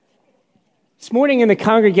This morning in the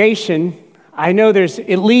congregation, I know there's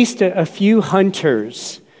at least a few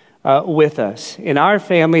hunters with us. In our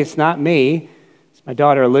family, it's not me. It's my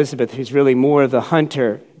daughter Elizabeth, who's really more of the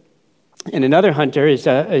hunter. And another hunter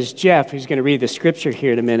is Jeff, who's going to read the scripture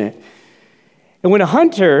here in a minute. And when a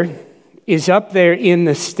hunter is up there in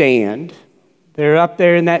the stand, they're up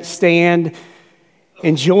there in that stand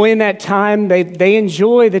enjoying that time. They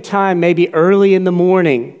enjoy the time maybe early in the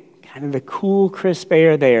morning, kind of the cool, crisp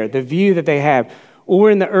air there, the view that they have, or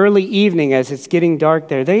in the early evening as it's getting dark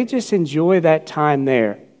there. They just enjoy that time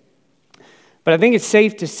there. But I think it's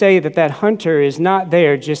safe to say that that hunter is not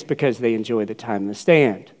there just because they enjoy the time in the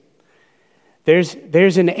stand. There's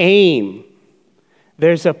an aim.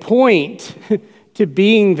 There's a point to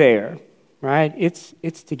being there, right?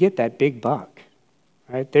 It's to get that big buck,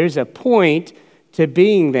 right? There's a point to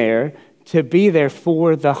being there, to be there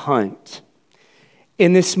for the hunt.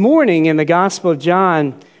 And this morning in the Gospel of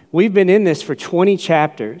John, we've been in this for 20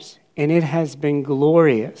 chapters, and it has been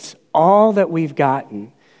glorious, all that we've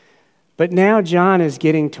gotten. But now John is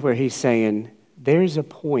getting to where he's saying, there's a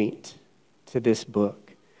point to this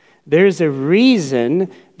book. There's a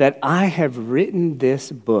reason that I have written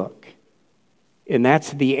this book. And that's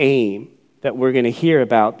the aim that we're going to hear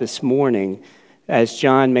about this morning as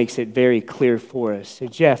John makes it very clear for us. So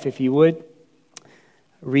Jeff, if you would,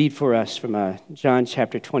 read for us from John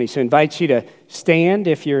chapter 20. So I invite you to stand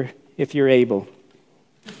if you're able.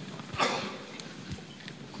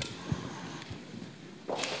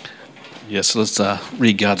 Yes, let's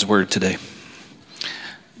read God's word today.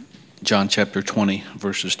 John chapter 20,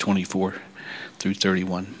 verses 24 through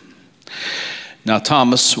 31. Now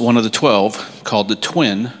Thomas, one of the 12, called the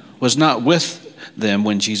twin, was not with them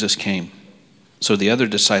when Jesus came. So the other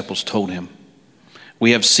disciples told him,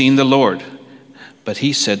 "We have seen the Lord." But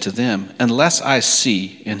he said to them, "Unless I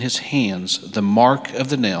see in his hands the mark of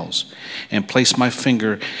the nails, and place my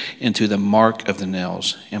finger into the mark of the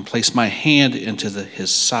nails, and place my hand into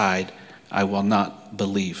his side, I will not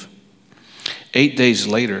believe." 8 days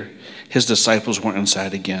later, his disciples were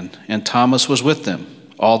inside again, and Thomas was with them.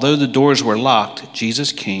 Although the doors were locked,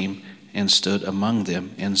 Jesus came and stood among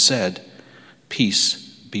them and said, "Peace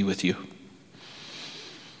be with you."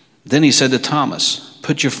 Then he said to Thomas,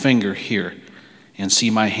 "Put your finger here and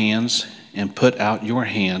see my hands, and put out your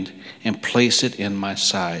hand and place it in my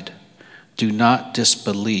side. Do not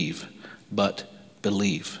disbelieve, but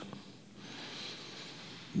believe."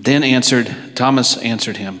 Then Thomas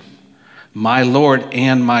answered him, "My Lord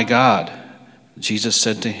and my God." Jesus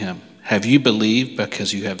said to him, "Have you believed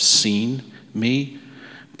because you have seen me?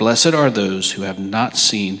 Blessed are those who have not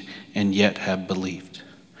seen and yet have believed."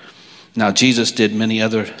 Now Jesus did many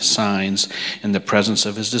other signs in the presence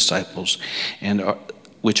of his disciples,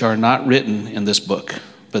 which are not written in this book,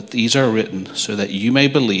 but these are written so that you may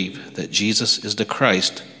believe that Jesus is the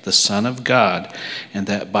Christ, the Son of God, and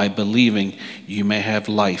that by believing you may have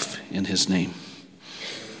life in his name.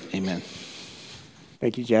 Amen.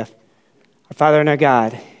 Thank you, Jeff. Our Father and our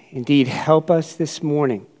God, indeed help us this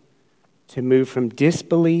morning to move from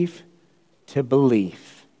disbelief to belief.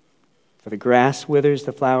 For the grass withers,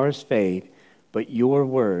 the flowers fade, but your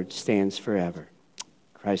word stands forever. In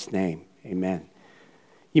Christ's name, amen.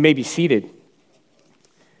 You may be seated.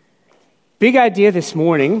 Big idea this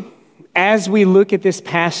morning, as we look at this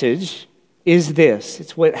passage, is this.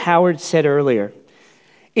 It's what Howard said earlier.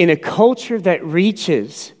 In a culture that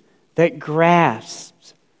reaches, that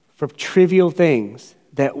grasps for trivial things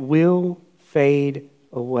that will fade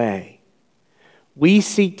away, we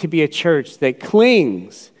seek to be a church that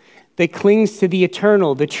clings to the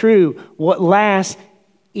eternal, the true, what lasts,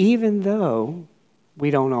 even though we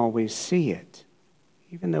don't always see it.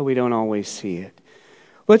 Even though we don't always see it.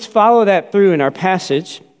 Let's follow that through in our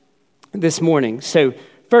passage this morning. So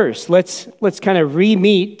first, let's kind of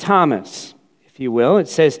re-meet Thomas, if you will. It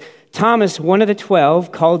says, Thomas, one of the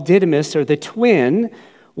 12, called Didymus, or the twin,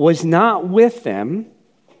 was not with them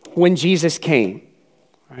when Jesus came.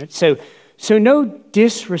 All right, so no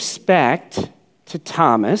disrespect to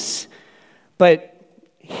Thomas, but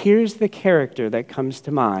here's the character that comes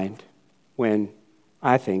to mind when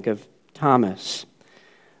I think of Thomas.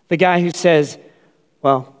 The guy who says,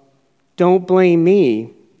 "Well, don't blame me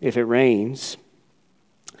if it rains.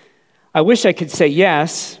 I wish I could say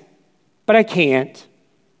yes, but I can't.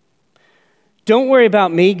 Don't worry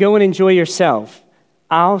about me. Go and enjoy yourself.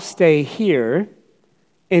 I'll stay here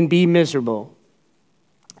and be miserable."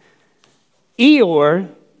 Eeyore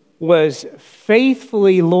was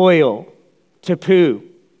faithfully loyal to Pooh.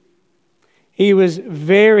 He was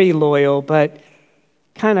very loyal, but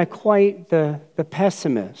kind of quite the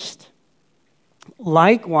pessimist.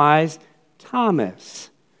 Likewise,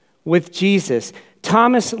 Thomas with Jesus.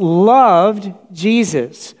 Thomas loved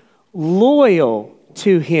Jesus, loyal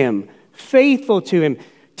to him, faithful to him.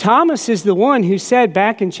 Thomas is the one who said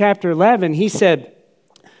back in chapter 11, he said,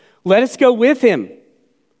 "Let us go with him,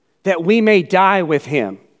 that we may die with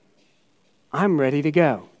him." I'm ready to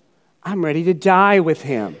go. I'm ready to die with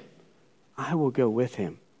him. I will go with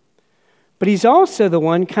him. But he's also the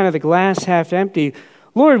one, kind of the glass half empty.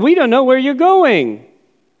 "Lord, we don't know where you're going.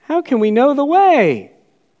 How can we know the way?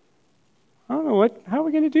 I don't know how are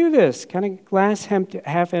we going to do this?" Kind of glass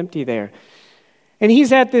half empty there. And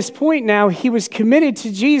he's at this point now, he was committed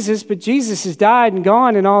to Jesus, but Jesus has died and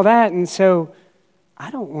gone and all that. And so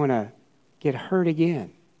I don't want to get hurt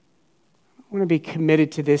again. I don't want to be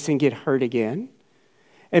committed to this and get hurt again.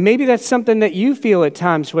 And maybe that's something that you feel at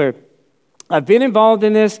times where I've been involved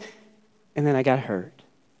in this and then I got hurt.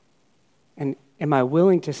 And am I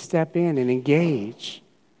willing to step in and engage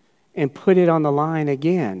and put it on the line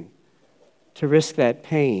again to risk that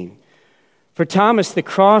pain? For Thomas, the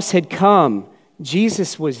cross had come.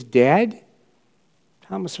 Jesus was dead.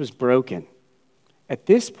 Thomas was broken. At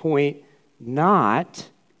this point, not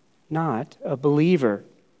a believer.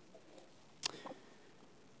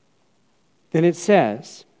 Then it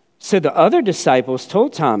says, "So the other disciples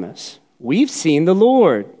told Thomas, 'We've seen the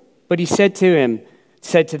Lord.' But he said to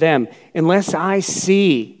them, 'Unless I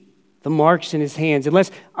see the marks in his hands, unless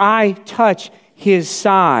I touch his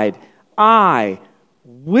side, I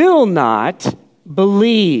will not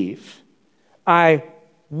believe.'" I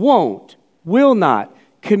will not,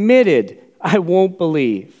 committed, I won't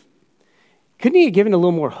believe. Couldn't he have given a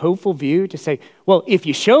little more hopeful view to say, well, if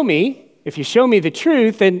you show me the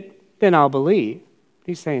truth, then I'll believe.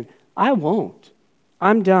 He's saying, I won't.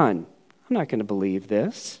 I'm done. I'm not going to believe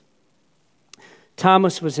this.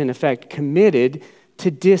 Thomas was in effect committed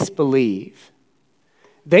to disbelieve.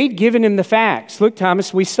 They'd given him the facts. "Look,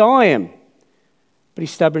 Thomas, we saw him." But he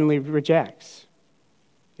stubbornly rejects.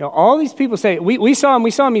 All these people say, we saw him.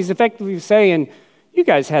 He's effectively saying, you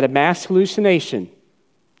guys had a mass hallucination.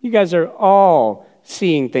 You guys are all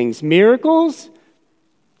seeing things. Miracles?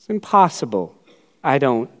 It's impossible. I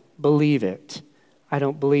don't believe it. I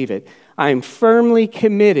don't believe it. I'm firmly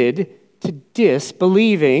committed to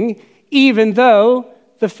disbelieving, even though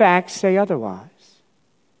the facts say otherwise.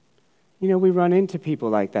 We run into people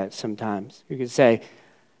like that sometimes who could say,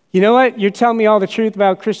 "You know what? You're telling me all the truth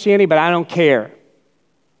about Christianity, but I don't care.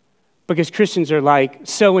 Because Christians are like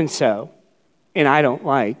so-and-so, and I don't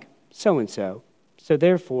like so-and-so. So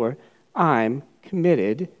therefore, I'm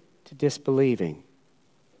committed to disbelieving."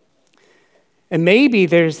 And maybe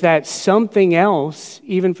there's that something else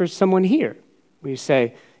even for someone here. Where you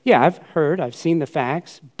say, yeah, I've seen the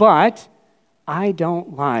facts, but I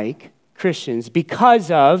don't like Christians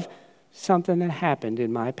because of something that happened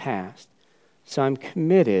in my past. So I'm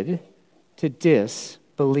committed to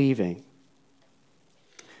disbelieving.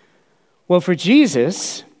 Well, for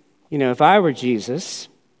Jesus, if I were Jesus,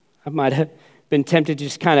 I might have been tempted to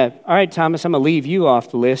just kind of, all right, Thomas, I'm going to leave you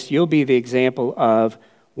off the list. You'll be the example of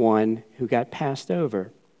one who got passed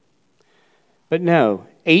over. But no,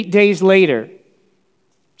 8 days later,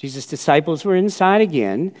 Jesus' disciples were inside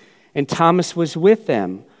again, and Thomas was with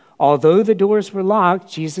them. Although the doors were locked,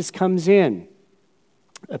 Jesus comes in,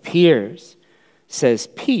 appears, says,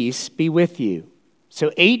 "Peace be with you."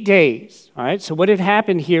 So 8 days, all right? So what had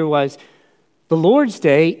happened here was the Lord's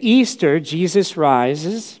Day, Easter, Jesus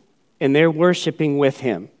rises, and they're worshiping with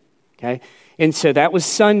him, okay? And so that was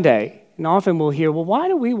Sunday. And often we'll hear, well, why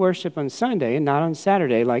do we worship on Sunday and not on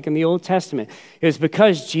Saturday like in the Old Testament? It was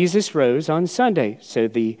because Jesus rose on Sunday. So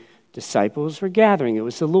the disciples were gathering. It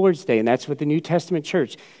was the Lord's Day, and that's what the New Testament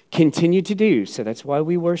church continued to do. So that's why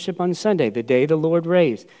we worship on Sunday, the day the Lord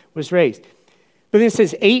was raised. But then it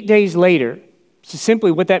says 8 days later. So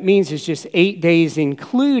simply what that means is just 8 days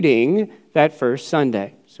including that first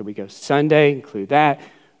Sunday. So we go Sunday, include that,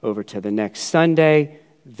 over to the next Sunday.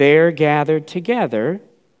 They're gathered together.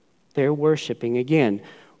 They're worshiping again.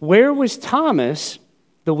 Where was Thomas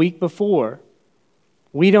the week before?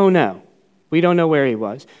 We don't know. We don't know where he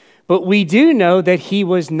was. But we do know that he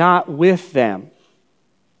was not with them.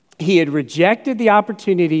 He had rejected the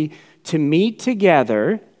opportunity to meet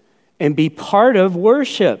together and be part of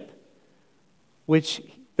worship, which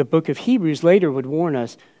the book of Hebrews later would warn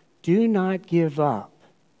us, do not give up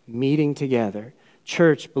meeting together.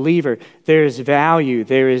 Church, believer, there is value,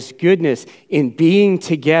 there is goodness in being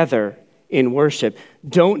together in worship.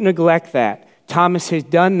 Don't neglect that. Thomas has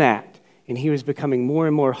done that, and he was becoming more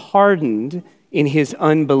and more hardened in his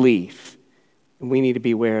unbelief. And we need to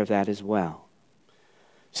be aware of that as well.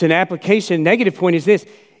 So an application, negative point is this.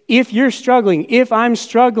 If you're struggling, if I'm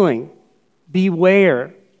struggling,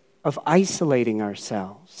 beware of isolating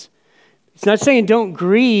ourselves. It's not saying don't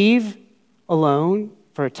grieve alone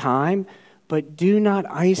for a time, but do not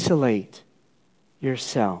isolate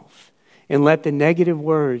yourself and let the negative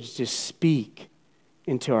words just speak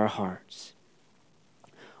into our hearts.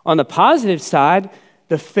 On the positive side,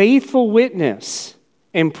 the faithful witness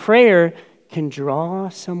and prayer can draw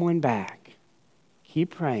someone back.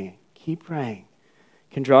 Keep praying,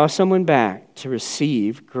 can draw someone back to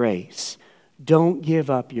receive grace. Don't give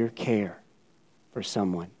up your care for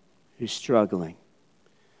someone who's struggling.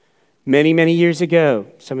 Many, many years ago,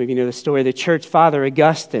 some of you know the story of the church father,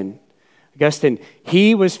 Augustine.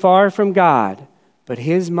 He was far from God, but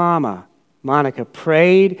his mama, Monica,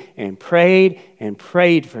 prayed and prayed and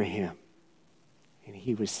prayed for him, and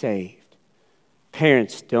he was saved.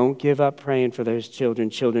 Parents, don't give up praying for those children.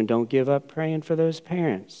 Children, don't give up praying for those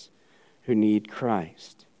parents who need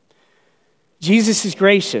Christ. Jesus is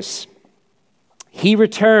gracious. He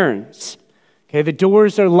returns. Okay, the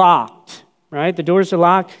doors are locked, right? The doors are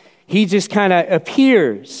locked. He just kind of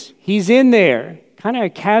appears. He's in there. Kind of a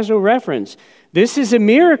casual reference. This is a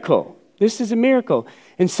miracle. This is a miracle.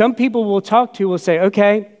 And some people we'll talk to will say,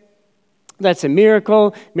 okay, that's a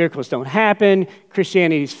miracle. Miracles don't happen.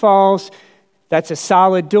 Christianity's false. That's a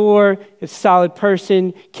solid door. It's a solid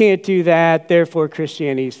person. Can't do that. Therefore,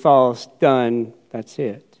 Christianity's false. Done. That's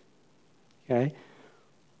it. Okay?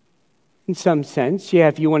 In some sense, yeah,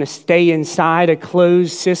 if you want to stay inside a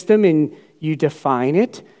closed system and you define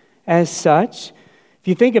it as such. If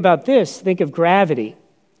you think about this, think of gravity.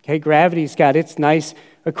 Okay, gravity's got its nice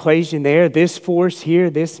equation there. This force here,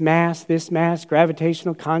 this mass,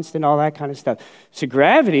 gravitational constant, all that kind of stuff. So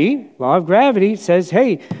gravity, law of gravity says,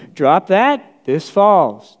 hey, drop that, this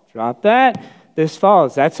falls. Drop that, this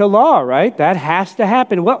falls. That's a law, right? That has to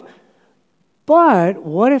happen. Well, but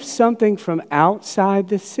what if something from outside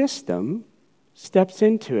the system steps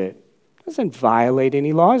into it? It doesn't violate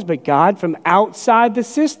any laws, but God from outside the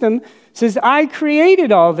system says, I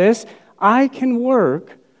created all this. I can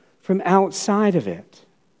work from outside of it.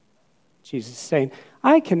 Jesus is saying,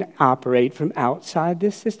 I can operate from outside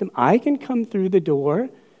this system. I can come through the door.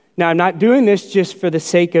 Now, I'm not doing this just for the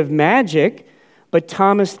sake of magic, but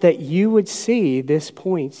Thomas, that you would see this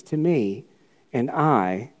points to me, and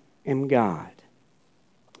I am God.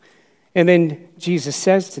 And then Jesus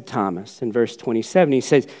says to Thomas in verse 27, he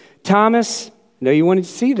says, Thomas, I know you wanted to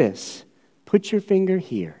see this. Put your finger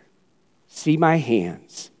here. See my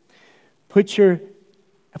hands. Put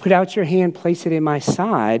out your hand, place it in my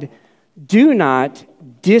side. Do not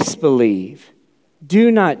disbelieve.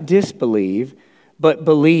 Do not disbelieve, but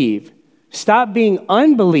believe. Stop being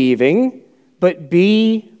unbelieving, but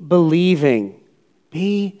be believing.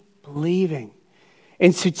 Be believing.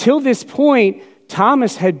 And so till this point,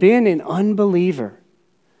 Thomas had been an unbeliever,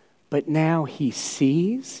 but now he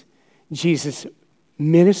sees. Jesus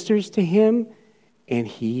ministers to him, and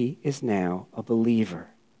he is now a believer.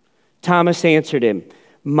 Thomas answered him,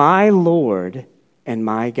 my Lord and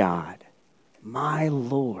my God. My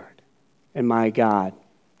Lord and my God.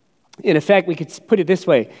 In effect, we could put it this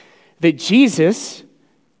way, that Jesus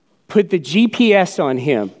put the GPS on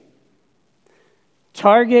him.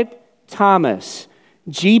 Target Thomas,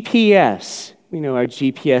 GPS. We know our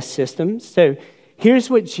GPS systems. So here's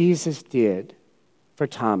what Jesus did for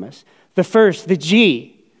Thomas. The first, the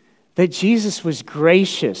G, that Jesus was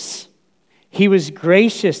gracious. He was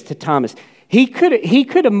gracious to Thomas. He could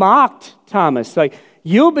have mocked Thomas, like,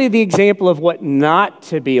 you'll be the example of what not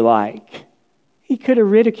to be like. He could have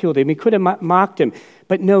ridiculed him. He could have mocked him.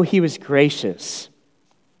 But no, he was gracious.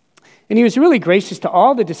 And he was really gracious to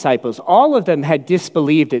all the disciples. All of them had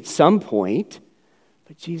disbelieved at some point.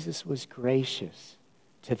 But Jesus was gracious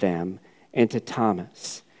to them and to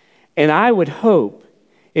Thomas. And I would hope,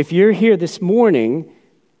 if you're here this morning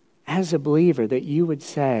as a believer, that you would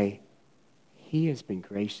say, he has been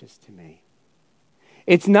gracious to me.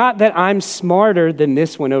 It's not that I'm smarter than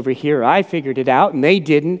this one over here. I figured it out and they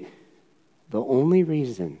didn't. The only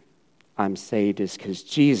reason I'm saved is because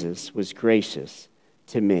Jesus was gracious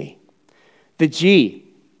to me. The G.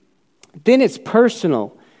 Then it's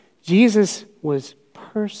personal. Jesus was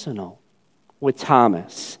personal with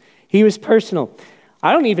Thomas. He was personal.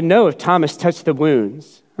 I don't even know if Thomas touched the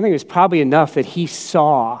wounds. I think it was probably enough that he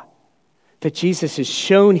saw that Jesus has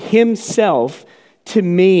shown himself to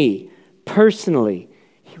me personally.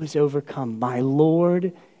 He was overcome, my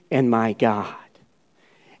Lord and my God.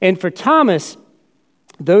 And for Thomas,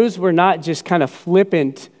 those were not just kind of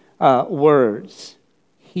flippant words.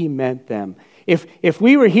 He meant them. If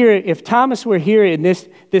we were here, if Thomas were here in this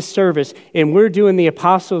service and we're doing the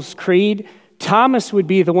Apostles' Creed, Thomas would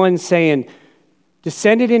be the one saying,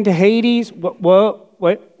 descended into Hades, whoa,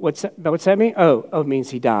 what's that mean? Oh, it means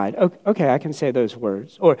he died. Okay, I can say those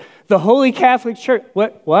words. Or the Holy Catholic Church.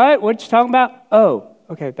 What you talking about? Oh,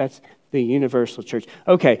 okay, that's the universal church.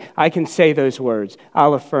 Okay, I can say those words.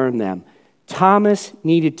 I'll affirm them. Thomas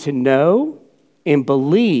needed to know and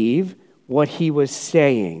believe what he was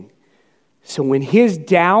saying. So when his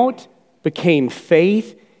doubt became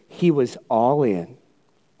faith, he was all in.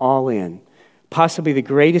 All in. Possibly the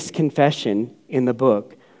greatest confession in the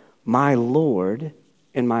book, my Lord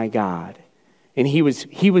and my God. And he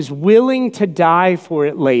was willing to die for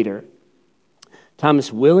it later.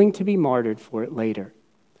 Thomas willing to be martyred for it later.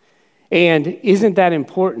 And isn't that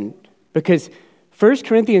important? Because 1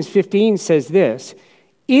 Corinthians 15 says this,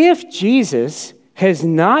 if Jesus has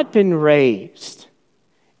not been raised,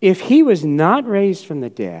 if he was not raised from the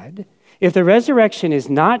dead, if the resurrection is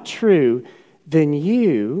not true, then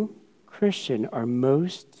you, Christian, are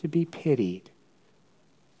most to be pitied.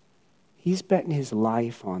 He's betting his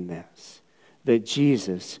life on this, that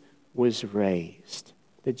Jesus was raised,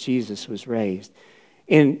 that Jesus was raised.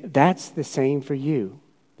 And that's the same for you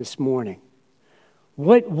this morning.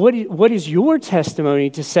 What is your testimony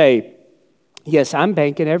to say, yes, I'm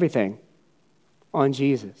banking everything on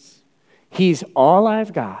Jesus. He's all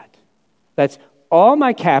I've got. That's all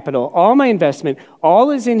my capital, all my investment,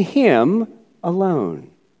 all is in him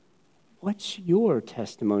alone. What's your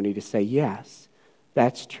testimony to say, yes,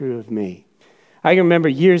 that's true of me? I can remember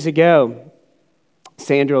years ago,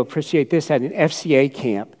 Sandra will appreciate this, at an FCA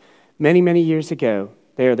camp many, many years ago.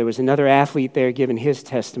 There was another athlete there giving his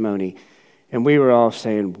testimony, and we were all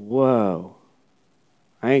saying, whoa,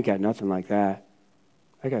 I ain't got nothing like that.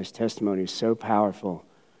 That guy's testimony is so powerful.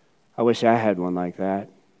 I wish I had one like that.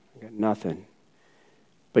 I got nothing.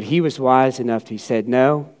 But he was wise enough, he said,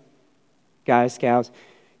 no, guys, gals,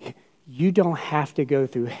 you don't have to go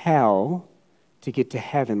through hell to get to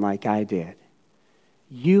heaven like I did.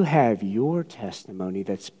 You have your testimony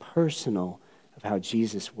that's personal of how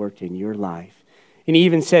Jesus worked in your life. And he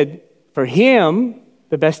even said, for him,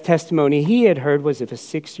 the best testimony he had heard was of a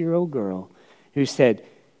 6-year-old girl who said,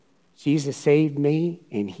 Jesus saved me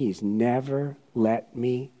and he's never let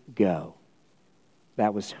me go.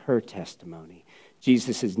 That was her testimony.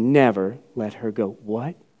 Jesus has never let her go.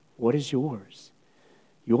 What? What is yours?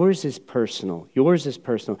 Yours is personal. Yours is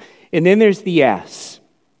personal. And then there's the S.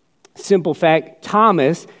 Simple fact,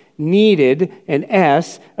 Thomas needed an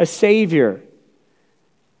S, a Savior.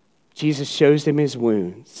 Jesus shows him his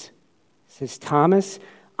wounds. He says, Thomas,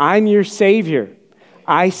 I'm your Savior.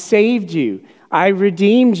 I saved you. I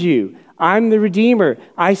redeemed you. I'm the Redeemer.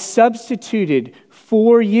 I substituted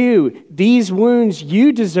for you. These wounds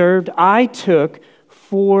you deserved, I took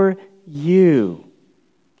for you.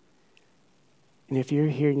 And if you're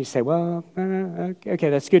here and you say, well, okay,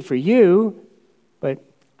 that's good for you, but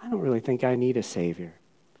I don't really think I need a Savior.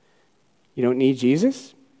 You don't need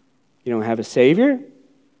Jesus? You don't have a Savior?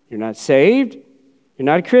 You're not saved? You're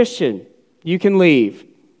not a Christian. You can leave.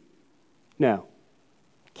 No,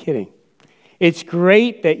 kidding. It's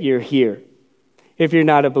great that you're here, if you're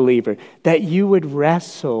not a believer, that you would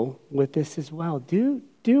wrestle with this as well.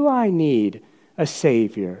 Do I need a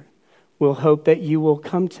Savior? We'll hope that you will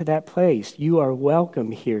come to that place. You are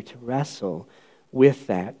welcome here to wrestle with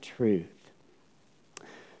that truth.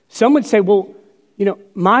 Some would say, well,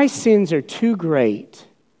 my sins are too great.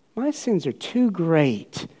 My sins are too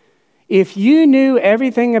great. If you knew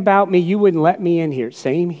everything about me, you wouldn't let me in here.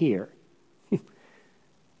 Same here.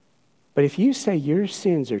 But if you say your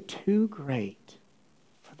sins are too great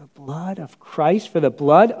for the blood of Christ, for the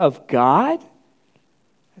blood of God,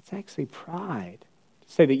 that's actually pride.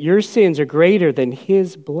 To say that your sins are greater than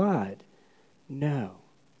his blood. No.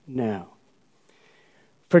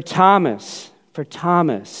 For Thomas,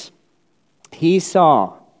 he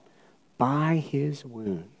saw by his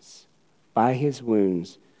wounds,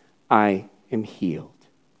 I am healed.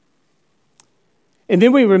 And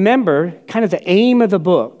then we remember kind of the aim of the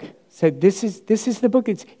book. So this is the book.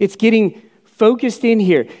 It's getting focused in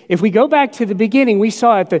here. If we go back to the beginning, we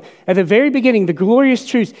saw at the very beginning the glorious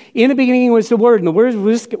truths. In the beginning was the Word, and the Word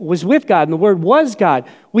was with God, and the Word was God.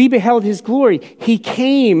 We beheld his glory. He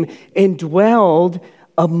came and dwelled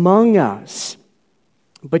among us.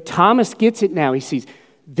 But Thomas gets it now. He sees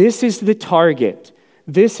this is the target.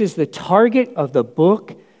 This is the target of the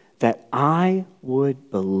book that I would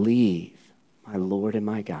believe, my Lord and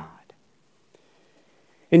my God.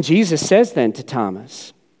 And Jesus says then to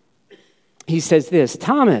Thomas, he says this,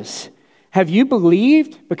 Thomas, have you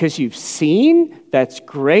believed because you've seen? That's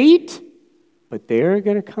great. But there are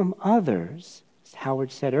going to come others, as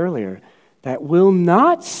Howard said earlier, that will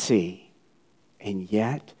not see and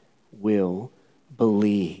yet will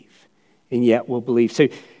believe. and yet will believe. So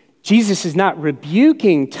Jesus is not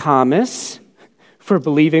rebuking Thomas for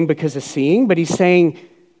believing because of seeing, but he's saying,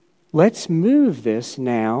 let's move this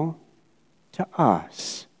now to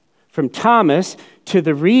us. From Thomas to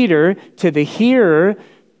the reader, to the hearer,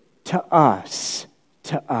 to us,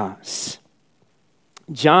 to us.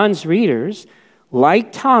 John's readers,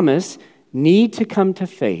 like Thomas, need to come to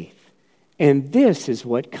faith. And this is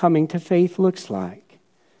what coming to faith looks like.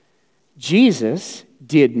 Jesus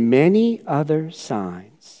did many other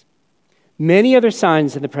signs in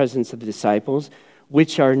the presence of the disciples,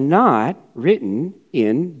 which are not written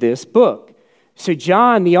in this book. So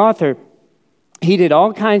John, the author, he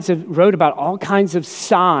wrote about all kinds of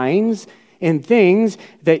signs and things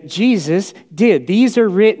that Jesus did. These are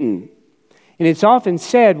written. And it's often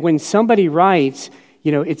said when somebody writes,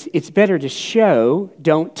 it's better to show,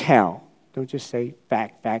 don't tell. Don't just say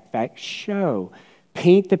fact, fact, fact. Show.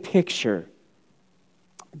 Paint the picture,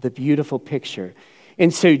 the beautiful picture.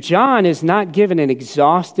 And so John is not given an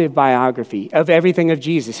exhaustive biography of everything of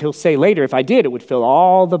Jesus. He'll say later, if I did, it would fill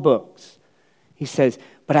all the books. He says,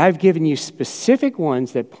 but I've given you specific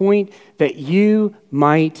ones that point that you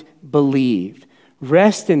might believe.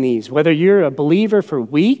 Rest in these. Whether you're a believer for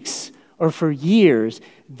weeks or for years,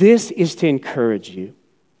 this is to encourage you.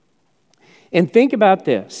 And think about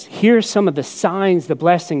this. Here are some of the signs, the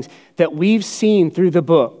blessings that we've seen through the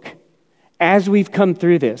book as we've come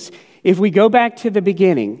through this. If we go back to the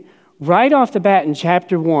beginning, right off the bat in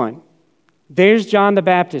chapter 1, there's John the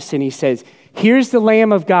Baptist, and he says, here's the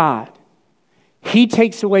Lamb of God. He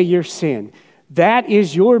takes away your sin. That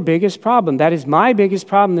is your biggest problem. That is my biggest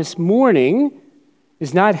problem this morning,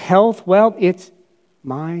 is not health, wealth, it's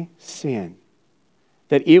my sin.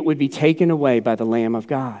 That it would be taken away by the Lamb of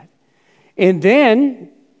God. And then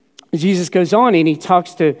Jesus goes on and he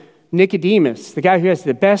talks to Nicodemus, the guy who has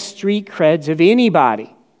the best street creds of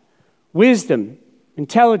anybody. Wisdom,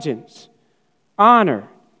 intelligence, honor.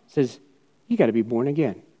 Says, you got to be born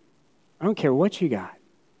again. I don't care what you got.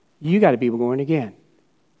 You got to be born again.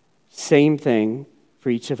 Same thing for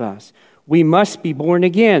each of us. We must be born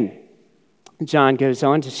again. John goes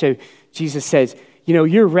on to show, Jesus says,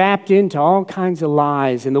 you're wrapped into all kinds of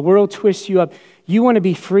lies and the world twists you up. You want to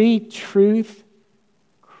be free? Truth,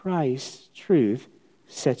 Christ's truth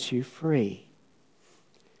sets you free.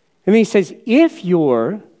 And then he says, if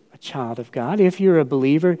you're a child of God, if you're a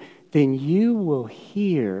believer, then you will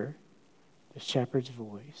hear the shepherd's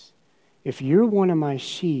voice. If you're one of my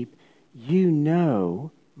sheep, you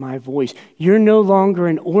know my voice. You're no longer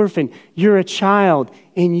an orphan. You're a child,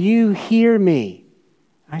 and you hear me.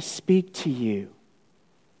 I speak to you.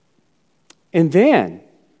 And then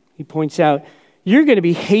he points out, you're going to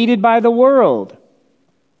be hated by the world.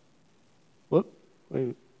 Whoop,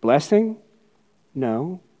 blessing?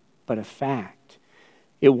 No, but a fact.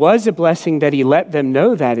 It was a blessing that he let them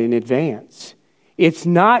know that in advance. It's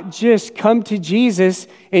not just come to Jesus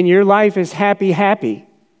and your life is happy, happy.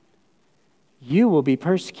 You will be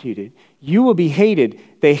persecuted. You will be hated.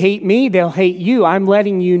 They hate me, they'll hate you. I'm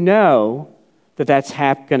letting you know that that's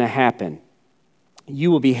going to happen.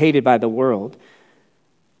 You will be hated by the world.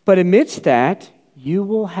 But amidst that, you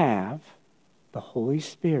will have the Holy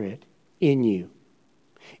Spirit in you,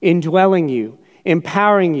 indwelling you,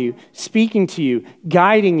 empowering you, speaking to you,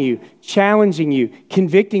 guiding you, challenging you,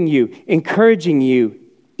 convicting you, encouraging you,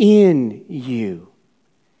 in you.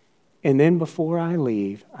 And then before I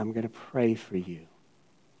leave, I'm going to pray for you.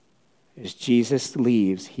 As Jesus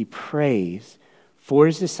leaves, he prays for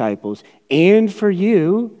his disciples and for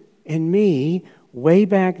you and me. Way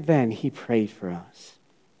back then, he prayed for us.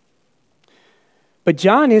 But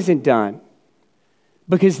John isn't done,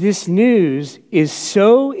 because this news is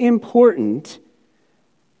so important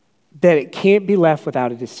that it can't be left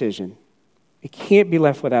without a decision. It can't be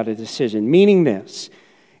left without a decision, meaning this.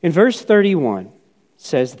 In verse 31,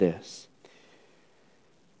 says this: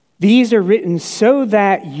 these are written so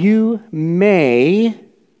that you may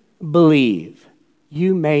believe.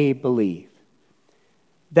 You may believe.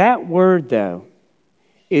 That word, though,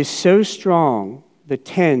 is so strong, the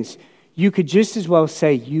tense, you could just as well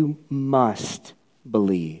say you must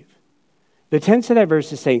believe. The tense of that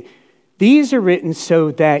verse is saying, these are written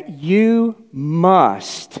so that you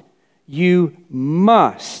must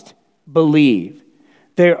believe.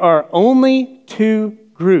 There are only two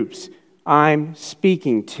groups I'm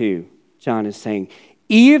speaking to, John is saying.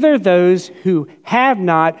 Either those who have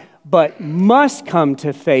not but must come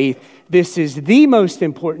to faith. This is the most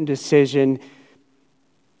important decision.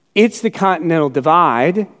 It's the continental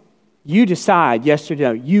divide. You decide, yes or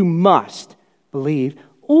no. You must believe.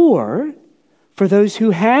 Or for those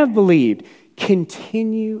who have believed,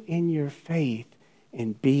 continue in your faith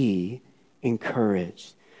and be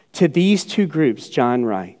encouraged. To these two groups, John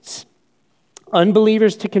writes,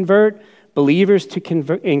 unbelievers to convert, believers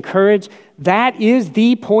to encourage. That is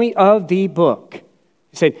the point of the book.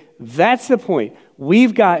 He said, that's the point.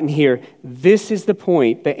 We've gotten here. This is the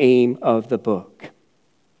point, the aim of the book.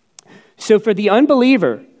 So for the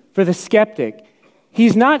unbeliever, for the skeptic,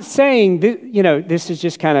 he's not saying, this is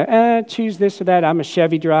just kind of, choose this or that. I'm a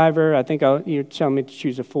Chevy driver. I think you're telling me to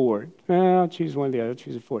choose a Ford. I'll choose one of the other. I'll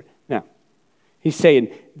choose a Ford. No. He's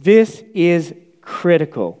saying, this is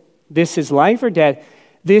critical. This is life or death.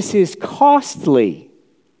 This is costly.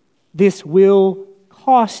 This will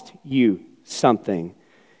cost you something.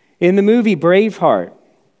 In the movie Braveheart,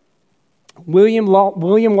 William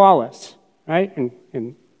Wallace, right,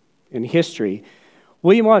 in history,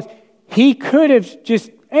 William Wallace, he could have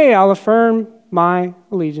just, hey, I'll affirm my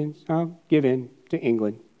allegiance. I'll give in to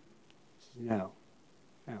England. No.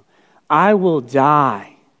 I will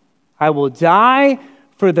die. I will die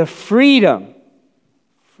for the freedom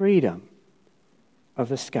of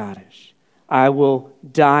the Scottish. I will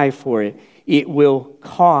die for it. It will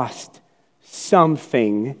cost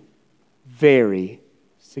something very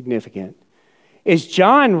significant. As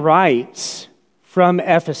John writes from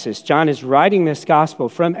Ephesus, John is writing this gospel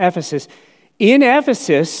from Ephesus. In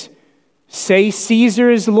Ephesus, say Caesar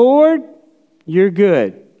is Lord, you're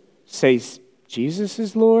good. Say Jesus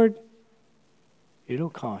is Lord, it'll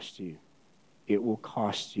cost you. It will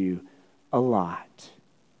cost you a lot.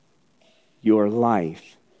 Your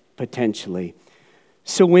life, potentially.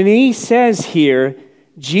 So when he says here,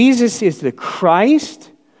 Jesus is the Christ,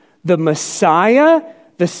 the Messiah,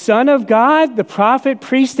 the Son of God, the prophet,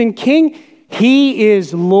 priest, and king, he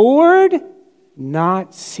is Lord,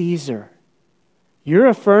 not Caesar. You're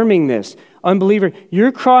affirming this. Unbeliever,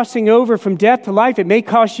 you're crossing over from death to life. It may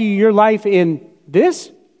cost you your life in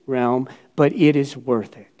this realm, but it is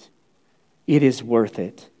worth it. It is worth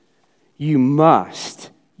it. You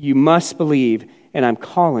must believe, and I'm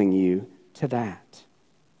calling you to that.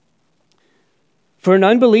 For an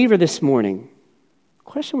unbeliever this morning, the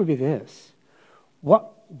question would be this.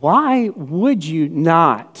 Why would you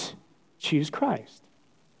not choose Christ?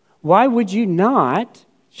 Why would you not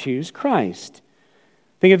choose Christ?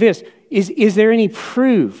 Think of this. Is there any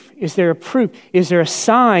proof? Is there a proof? Is there a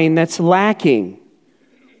sign that's lacking?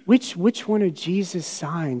 Which one of Jesus'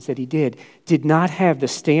 signs that he did not have the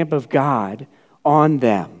stamp of God on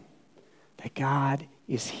them? That God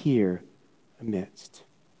is here amidst.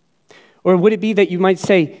 Or would it be that you might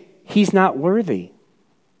say, he's not worthy?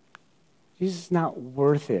 Jesus is not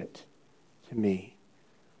worth it to me.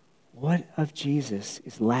 What of Jesus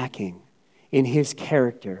is lacking in his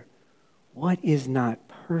character? What is not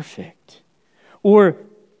perfect? Or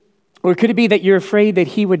could it be that you're afraid that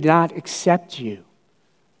he would not accept you?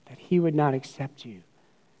 That he would not accept you?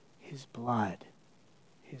 His blood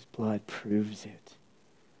proves it.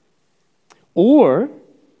 Or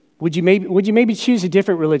would you maybe choose a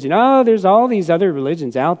different religion? Oh, there's all these other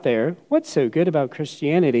religions out there. What's so good about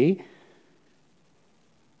Christianity?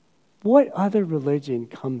 What other religion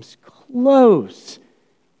comes close,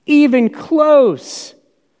 even close,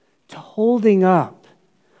 to holding up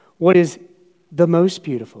what is the most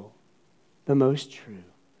beautiful, the most true,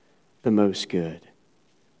 the most good?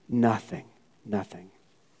 Nothing.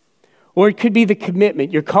 Or it could be the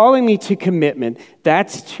commitment. You're calling me to commitment.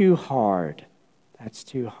 That's too hard.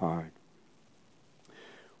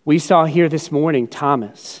 We saw here this morning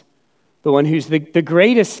Thomas, the one who's the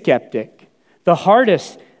greatest skeptic, the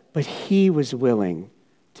hardest, but he was willing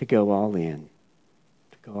to go all in.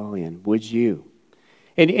 Would you?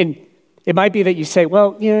 And it might be that you say,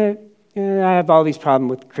 well, I have all these problems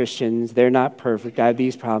with Christians. They're not perfect. I have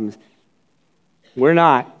these problems. We're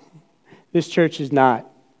not. This church is not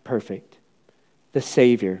perfect. The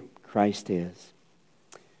Savior, Christ, is.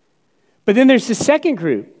 But then there's the second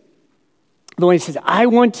group. The one who says, I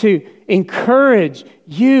want to encourage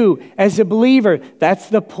you as a believer. That's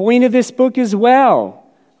the point of this book as well.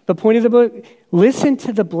 The point of the book, listen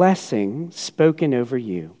to the blessing spoken over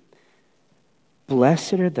you.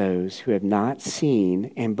 Blessed are those who have not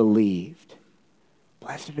seen and believed.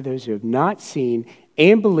 Blessed are those who have not seen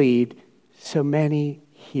and believed. So many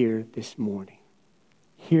here this morning.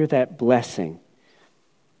 Hear that blessing.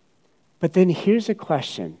 But then here's a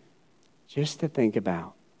question just to think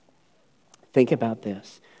about. Think about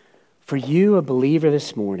this. For you, a believer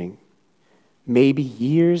this morning, maybe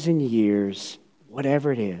years and years,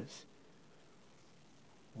 whatever it is,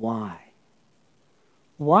 why?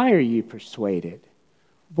 Why are you persuaded?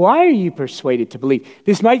 Why are you persuaded to believe?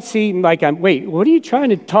 This might seem like what are you trying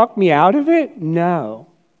to talk me out of it? No.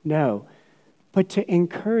 But to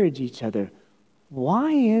encourage each other,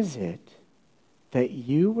 why is it that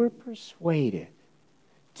you were persuaded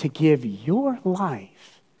to give your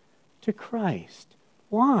life to Christ.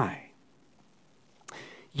 Why?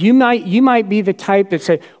 You might be the type that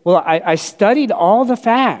said, well, I studied all the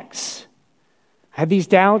facts. I had these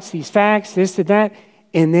doubts, these facts, this and that,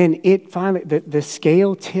 and then it finally, the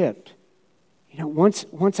scale tipped.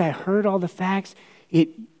 Once I heard all the facts,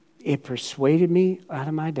 it persuaded me out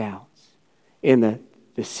of my doubts. And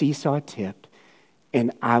the seesaw tipped,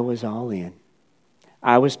 and I was all in.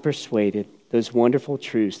 I was persuaded, those wonderful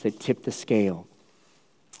truths that tipped the scale.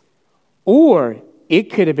 Or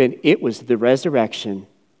it could have been, it was the resurrection.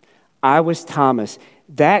 I was Thomas.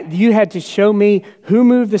 That you had to show me who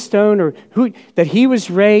moved the stone or that he was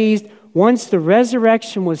raised. Once the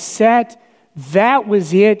resurrection was set, that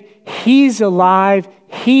was it. He's alive.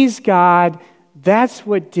 He's God. That's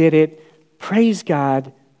what did it. Praise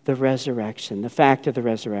God, the resurrection, the fact of the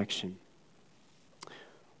resurrection.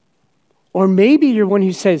 Or maybe you're one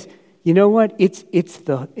who says, you know what? It's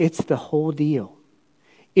the whole deal.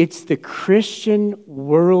 It's the Christian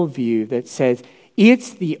worldview that says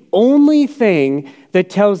it's the only thing that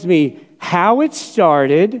tells me how it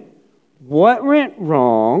started, what went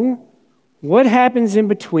wrong, what happens in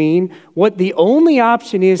between, what the only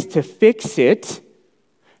option is to fix it,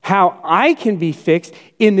 how I can be fixed,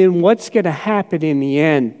 and then what's going to happen in the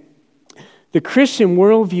end. The Christian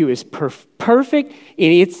worldview is perfect,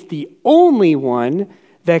 and it's the only one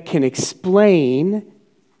that can explain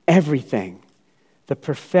everything. The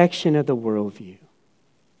perfection of the worldview.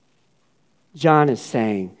 John is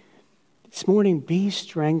saying, this morning, be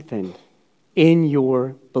strengthened in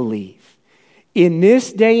your belief. In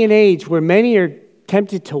this day and age where many are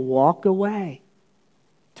tempted to walk away,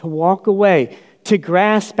 to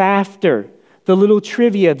grasp after the little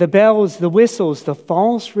trivia, the bells, the whistles, the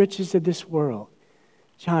false riches of this world,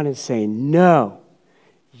 John is saying, no,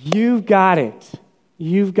 you've got it.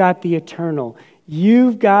 You've got the eternal.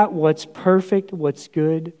 You've got what's perfect, what's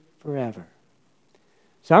good forever.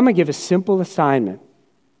 So I'm going to give a simple assignment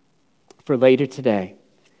for later today.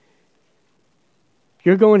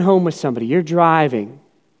 You're going home with somebody, you're driving,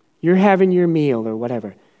 you're having your meal or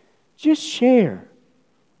whatever. Just share.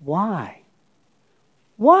 Why?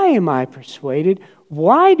 Why am I persuaded?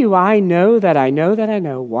 Why do I know that I know that I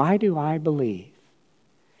know? Why do I believe?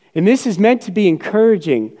 And this is meant to be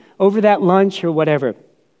encouraging over that lunch or whatever.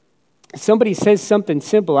 Somebody says something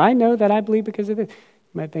simple, I know that I believe because of this. You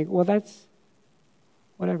might think, well, that's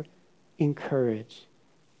whatever. Encourage.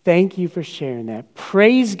 Thank you for sharing that.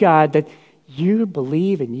 Praise God that you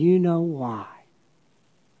believe and you know why.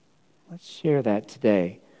 Let's share that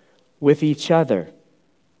today with each other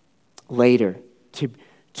later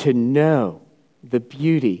to know the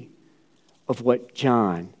beauty of what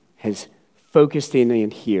John has focused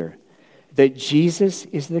in here, that Jesus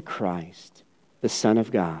is the Christ, the Son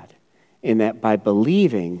of God, and that by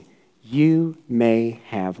believing you may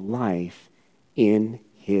have life in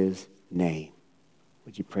his name.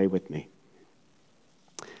 Would you pray with me?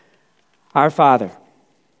 Our Father,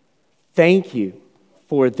 thank you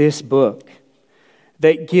for this book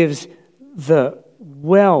that gives the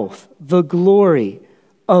wealth, the glory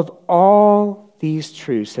of all these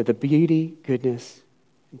truths of the beauty, goodness,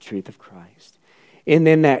 and truth of Christ. And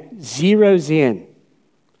then that zeroes in,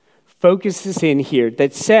 focuses in here,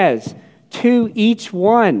 that says to each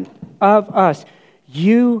one of us,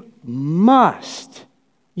 you must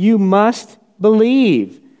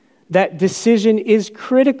believe that decision is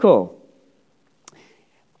critical.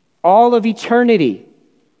 All of eternity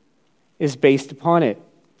is based upon it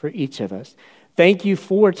for each of us. Thank you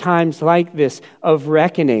for times like this of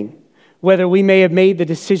reckoning, whether we may have made the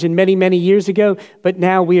decision many, many years ago, but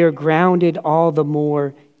now we are grounded all the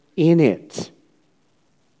more in it.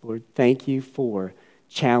 Lord, thank you for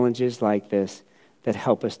challenges like this that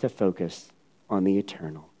help us to focus on the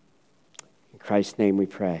eternal. In Christ's name we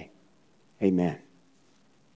pray. Amen.